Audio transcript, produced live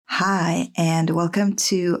Hi, and welcome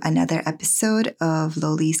to another episode of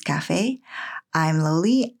Loli's Cafe. I'm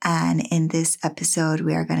Loli, and in this episode,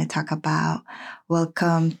 we are going to talk about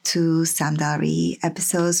Welcome to SamDal-ri,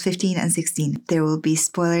 episodes 15 and 16. There will be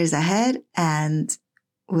spoilers ahead, and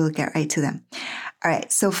we'll get right to them. All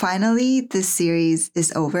right, so finally, this series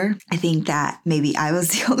is over. I think that maybe I was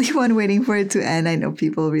the only one waiting for it to end. I know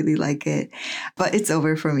people really like it, but it's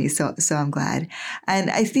over for me, so I'm glad.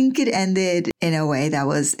 And I think it ended in a way that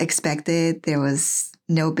was expected. There was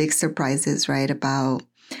no big surprises, right, about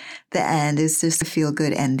the end. It's just a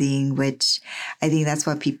feel-good ending, which I think that's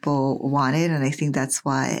what people wanted, and I think that's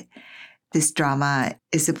what this drama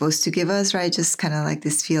is supposed to give us, right? Just kind of like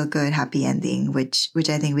this feel-good, happy ending, which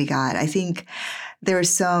I think we got. I think there were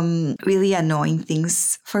some really annoying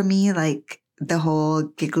things for me, like the whole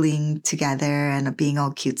giggling together and being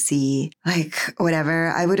all cutesy, like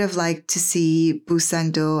whatever. I would have liked to see Bu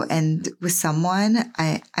Sang-do end with someone.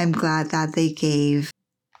 I'm glad that they gave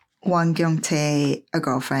Wang Kyung-tae a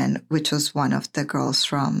girlfriend, which was one of the girls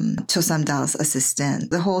from Cho Sam-dal's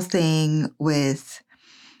assistant. The whole thing with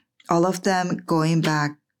all of them going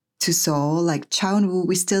back to Seoul, like Cha Eun-woo,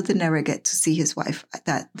 we still did never get to see his wife.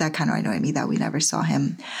 That kind of annoyed me that we never saw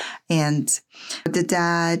him. And the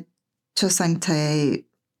dad, Cho Sang-tae,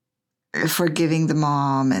 forgiving the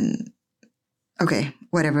mom, and okay,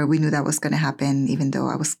 whatever. We knew that was going to happen, even though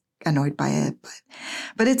I was annoyed by it,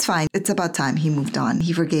 but it's fine. It's about time he moved on.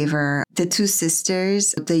 He forgave her. The two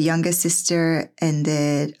sisters, the youngest sister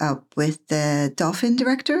ended up with the Dolphin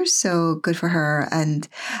director, so good for her. And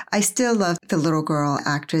I still love the little girl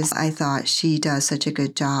actress. I thought she does such a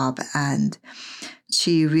good job, and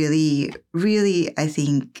she really, really, I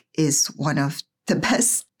think, is one of the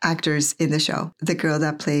best actors in the show. The girl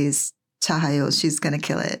that plays Cha-hayo, she's going to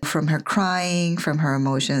kill it. From her crying, from her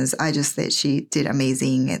emotions, I just think she did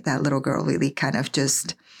amazing. That little girl really kind of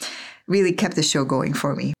just really kept the show going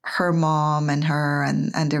for me. Her mom and her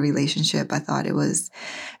and their relationship, I thought it was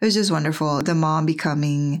just wonderful. The mom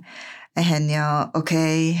becoming a Henya,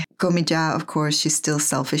 okay. Komija, of course, she's still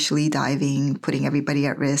selfishly diving, putting everybody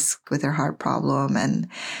at risk with her heart problem and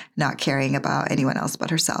not caring about anyone else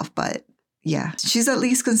but herself. But yeah, she's at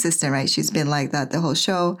least consistent, right? She's been like that the whole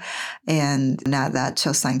show. And now that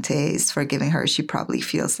Cho Sang-tae is forgiving her, she probably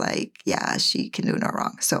feels like, yeah, she can do no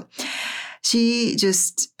wrong. So she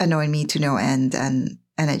just annoyed me to no end, and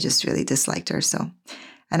I just really disliked her. So,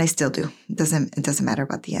 and I still do. It doesn't matter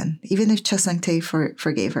about the end. Even if Cho Sang-tae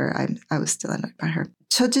forgave her, I was still annoyed by her.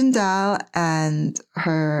 Cho Jun-dal and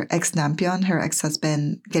her ex-nampion, her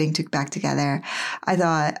ex-husband, getting back together.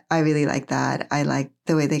 I really liked that. I liked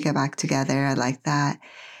the way they get back together. I like that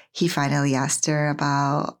he finally asked her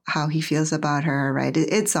about how he feels about her, right?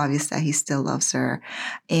 It's obvious that he still loves her.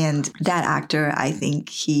 And that actor, I think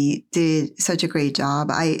he did such a great job.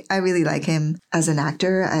 I really like him as an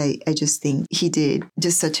actor. I just think he did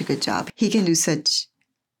just such a good job. He can do such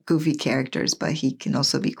goofy characters, but he can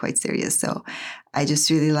also be quite serious. So I just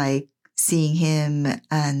really like seeing him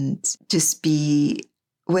and just be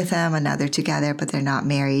with them, and now they're together, but they're not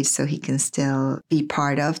married. So he can still be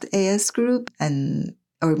part of the AS group,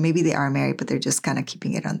 or maybe they are married, but they're just kind of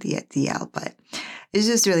keeping it on the DL. But it's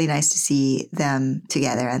just really nice to see them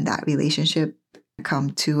together and that relationship come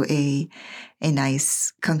to a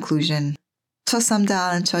nice conclusion. Cho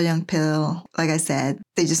Sam-dal and Cho Young-pil, like I said,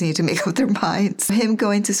 they just need to make up their minds. Him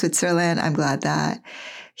going to Switzerland, I'm glad that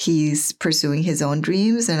he's pursuing his own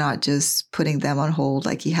dreams and not just putting them on hold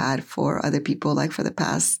like he had for other people, like for the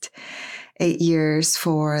past 8 years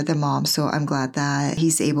for the mom. So I'm glad that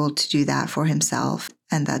he's able to do that for himself,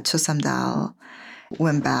 and that Cho Sam-dal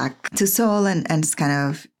went back to Seoul and is kind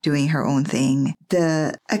of doing her own thing.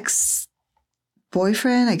 The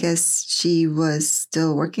ex-boyfriend, I guess she was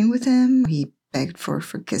still working with him. He begged for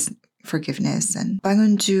forgiveness. And Bang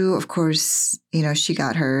Eun-ju, of course, she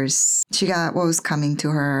got hers. She got what was coming to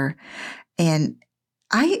her. And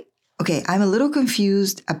I'm a little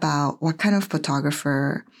confused about what kind of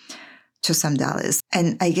photographer Cho Sam-dal is.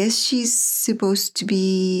 And I guess she's supposed to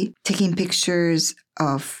be taking pictures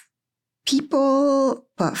of people,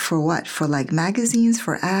 but for what? For like magazines,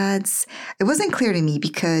 for ads? It wasn't clear to me,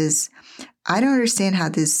 because I don't understand how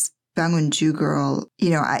this Bang Eun-ju girl,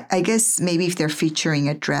 I guess maybe if they're featuring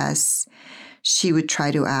a dress, she would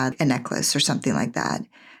try to add a necklace or something like that.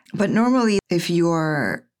 But normally, if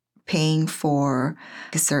you're paying for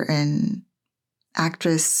a certain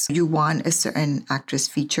actress, you want a certain actress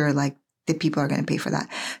feature, like the people are going to pay for that.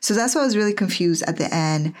 So that's why I was really confused at the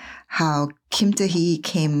end, how Kim Tae-hee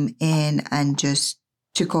came in and just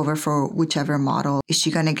took over for whichever model. Is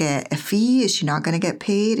she going to get a fee? Is she not going to get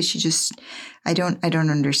paid? Is she just, I don't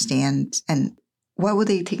understand. And what were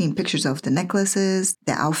they taking pictures of? The necklaces,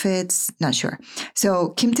 the outfits? Not sure. So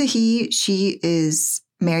Kim Tae-hee, she is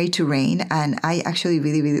married to Rain, and I actually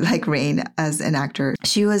really, really like Rain as an actor.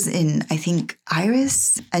 She was in, I think,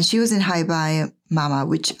 Iris, and she was in Hi Bye Mama,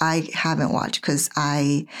 which I haven't watched because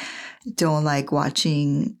I don't like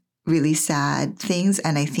watching really sad things.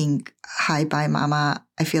 And I think Hi Bye Mama,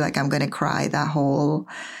 I feel like I'm going to cry that whole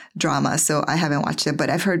drama. So I haven't watched it,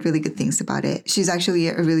 but I've heard really good things about it. She's actually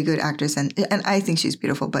a really good actress, and I think she's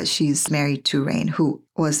beautiful, but she's married to Rain, who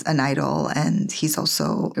was an idol, and he's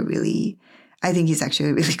also I think he's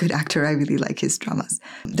actually a really good actor. I really like his dramas.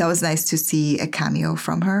 That was nice to see a cameo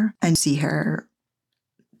from her and see her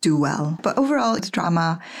do well. But overall, the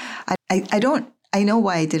drama, I know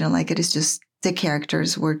why I didn't like it. It's just the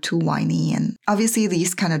characters were too whiny. And obviously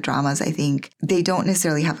these kind of dramas, I think they don't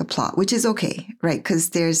necessarily have a plot, which is okay, right?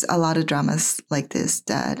 Because there's a lot of dramas like this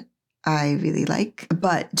that I really like.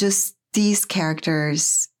 But just these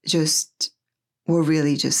characters just were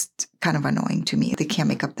really just kind of annoying to me. They can't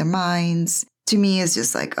make up their minds. To me, it's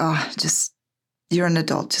just like, oh, just you're an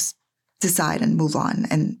adult, just decide and move on.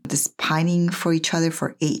 And this pining for each other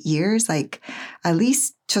for 8 years, like at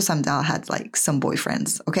least Cho Sam-dal had like some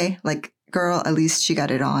boyfriends, okay? Like, girl, at least she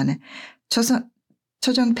got it on. Cho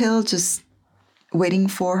Jung-pil just waiting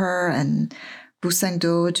for her, and Boo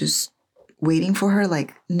Sang-do just waiting for her.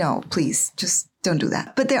 Like, no, please, just don't do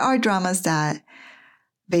that. But there are dramas that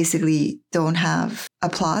basically don't have a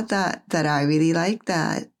plot that I really like,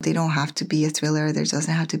 that they don't have to be a thriller. There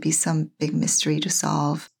doesn't have to be some big mystery to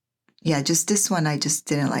solve. Yeah, just this one I just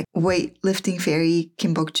didn't like. Weightlifting Fairy,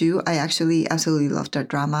 Kim Bok-ju, I actually absolutely loved that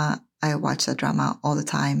drama. I watch that drama all the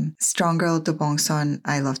time. Strong Girl, Do Bong-son,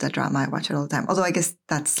 I love that drama. I watch it all the time. Although I guess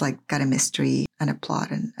that's like got a mystery and a plot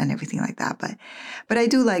and everything like that. But I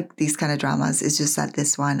do like these kind of dramas. It's just that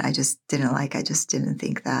this one I just didn't like. I just didn't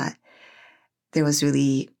think that there was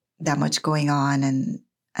really that much going on, and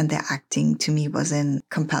the acting to me wasn't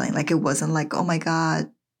compelling. Like, it wasn't like, oh my God,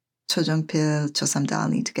 Cho Jung-pil, Cho Sam-dal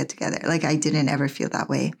need to get together. Like, I didn't ever feel that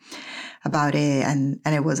way about it. And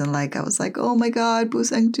it wasn't like, I was like, oh my God, Boo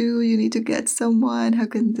Sang-do, you need to get someone. How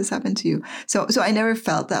can this happen to you? So I never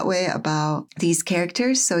felt that way about these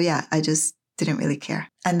characters. So yeah, I just didn't really care.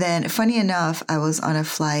 And then funny enough, I was on a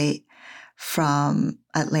flight from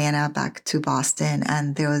Atlanta back to Boston,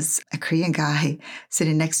 and there was a Korean guy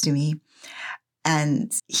sitting next to me,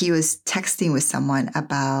 and he was texting with someone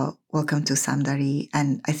about Welcome to SamDal-ri.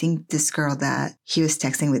 And I think this girl that he was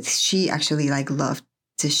texting with, she actually like loved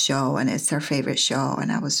this show, and it's her favorite show.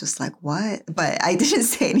 And I was just like, what? But I didn't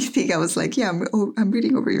say anything. I was like, yeah, I'm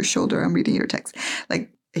reading over your shoulder. I'm reading your text. Like,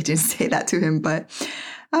 I didn't say that to him, but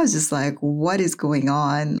I was just like, what is going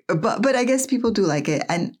on? But I guess people do like it.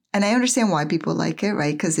 And I understand why people like it,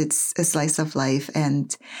 right? Because it's a slice of life.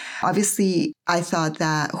 And obviously, I thought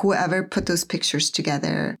that whoever put those pictures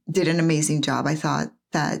together did an amazing job. I thought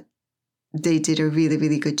that they did a really,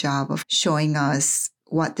 really good job of showing us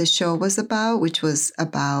what the show was about, which was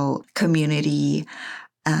about community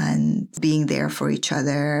and being there for each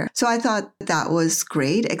other. So I thought that was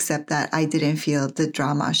great, except that I didn't feel the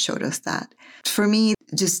drama showed us that. For me,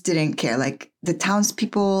 just didn't care. Like, the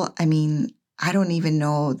townspeople, I mean, I don't even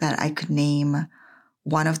know that I could name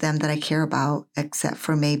one of them that I care about, except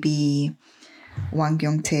for maybe Wang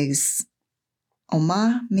Kyung-tae's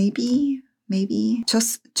Oma, maybe.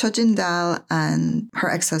 Cho Jin-dal and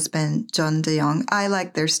her ex-husband, Jeon De-young, I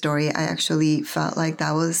liked their story. I actually felt like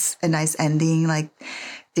that was a nice ending. Like,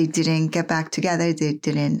 they didn't get back together. They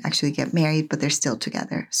didn't actually get married, but they're still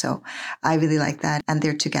together. So I really like that. And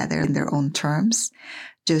they're together in their own terms,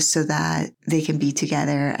 just so that they can be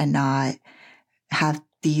together and not have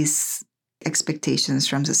these expectations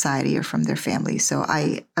from society or from their family. So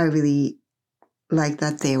I really like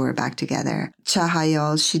that they were back together. Cha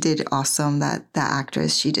Ha-yeol, she did awesome. That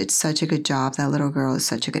actress, she did such a good job. That little girl is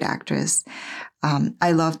such a good actress.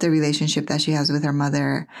 I love the relationship that she has with her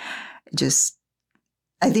mother.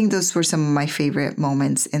 I think those were some of my favorite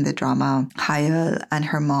moments in the drama. Ha-yeol and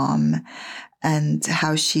her mom, and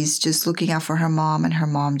how she's just looking out for her mom, and her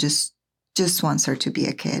mom just wants her to be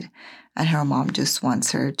a kid. And her mom just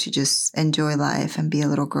wants her to just enjoy life and be a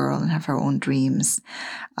little girl and have her own dreams.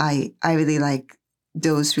 I really like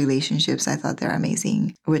those relationships. I thought they're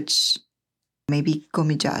amazing, which maybe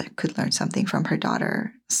Komija could learn something from her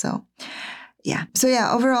daughter. So yeah.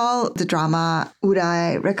 Overall, the drama, would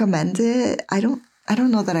I recommend it? I don't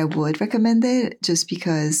know that I would recommend it, just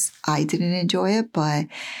because I didn't enjoy it. But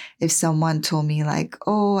if someone told me like,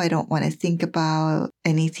 oh, I don't want to think about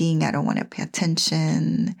anything, I don't want to pay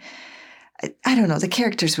attention, I don't know. The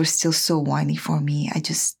characters were still so whiny for me. I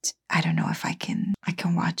don't know if I can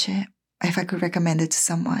watch it. if I could recommend it to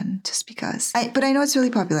someone, just because. But I know it's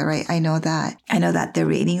really popular, right? I know that the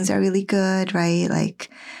ratings are really good, right? Like,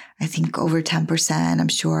 I think over 10%. I'm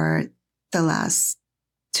sure the last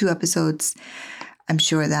 2 episodes, I'm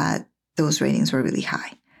sure that those ratings were really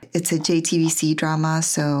high. It's a JTBC drama,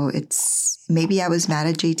 so maybe I was mad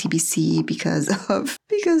at JTBC because of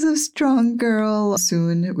Strong Girl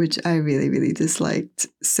Soon, which I really, really disliked.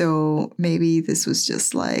 So maybe this was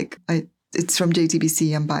just like, it's from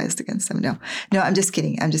JTBC. I'm biased against them. No, I'm just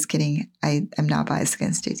kidding. I am not biased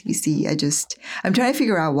against JTBC. I'm trying to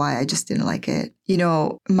figure out why I just didn't like it.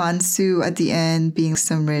 Mansu at the end being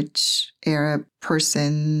some rich Arab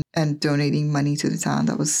person and donating money to the town.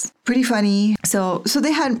 That was pretty funny. So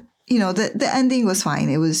they had, the ending was fine.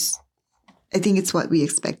 I think it's what we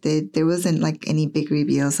expected. There wasn't like any big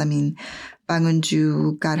reveals. I mean, Bang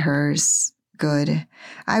Eun-ju got hers. Good.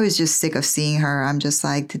 I was just sick of seeing her. I'm just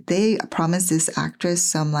like, did they promise this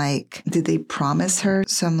actress did they promise her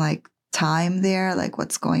some like time there? Like,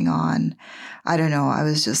 what's going on? I don't know. I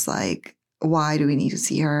was just like, why do we need to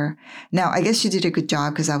see her? Now, I guess she did a good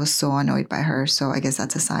job because I was so annoyed by her. So I guess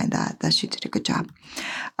that's a sign that she did a good job.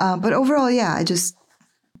 But overall, yeah, I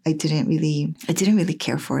didn't really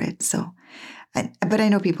care for it. So, but I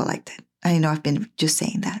know people liked it. I know I've been just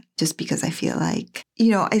saying that just because I feel like,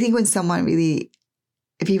 I think when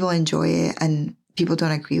people enjoy it and people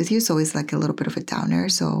don't agree with you, it's always like a little bit of a downer.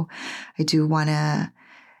 So I don't want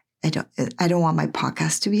my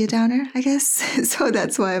podcast to be a downer, I guess. So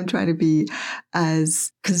that's why I'm trying to be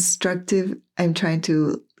as constructive. I'm trying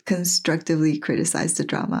to constructively criticize the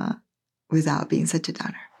drama without being such a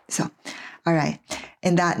downer. So, all right.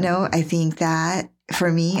 In that note, I think that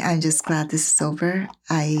for me, I'm just glad this is over.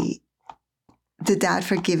 The dad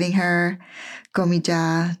for giving her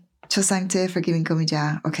Komija, Chosangte for giving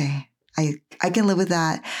Komija. Okay, I can live with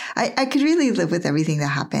that. I could really live with everything that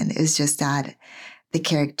happened. It's just that the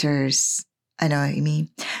characters, I know what you mean.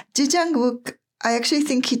 Ji Jang-wook, I actually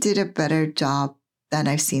think he did a better job than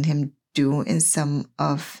I've seen him do in some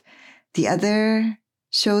of the other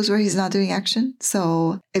shows where he's not doing action.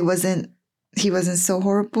 So he wasn't so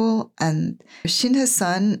horrible. And Shin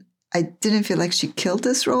Hye-sun, I didn't feel like she killed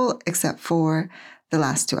this role except for the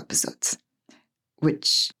last 2 episodes,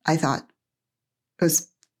 which I thought was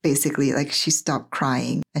basically like she stopped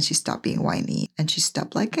crying and she stopped being whiny and she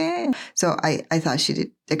stopped like, eh. So I thought she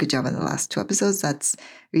did a good job in the last 2 episodes. That's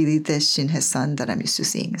really the Shin Hye-sun that I'm used to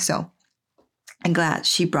seeing. So I'm glad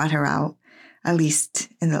she brought her out, at least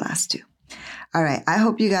in the last 2. All right. I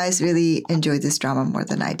hope you guys really enjoyed this drama more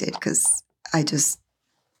than I did because I just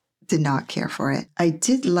did not care for it. I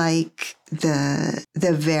did like the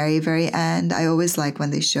very, very end. I always like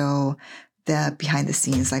when they show the behind the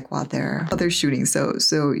scenes, like while they're shooting. So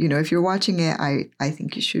if you're watching it, I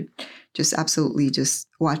think you should just absolutely just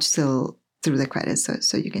watch through the credits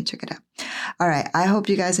so you can check it out. All right. I hope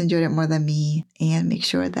you guys enjoyed it more than me, and make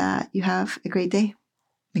sure that you have a great day.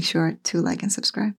 Make sure to like and subscribe.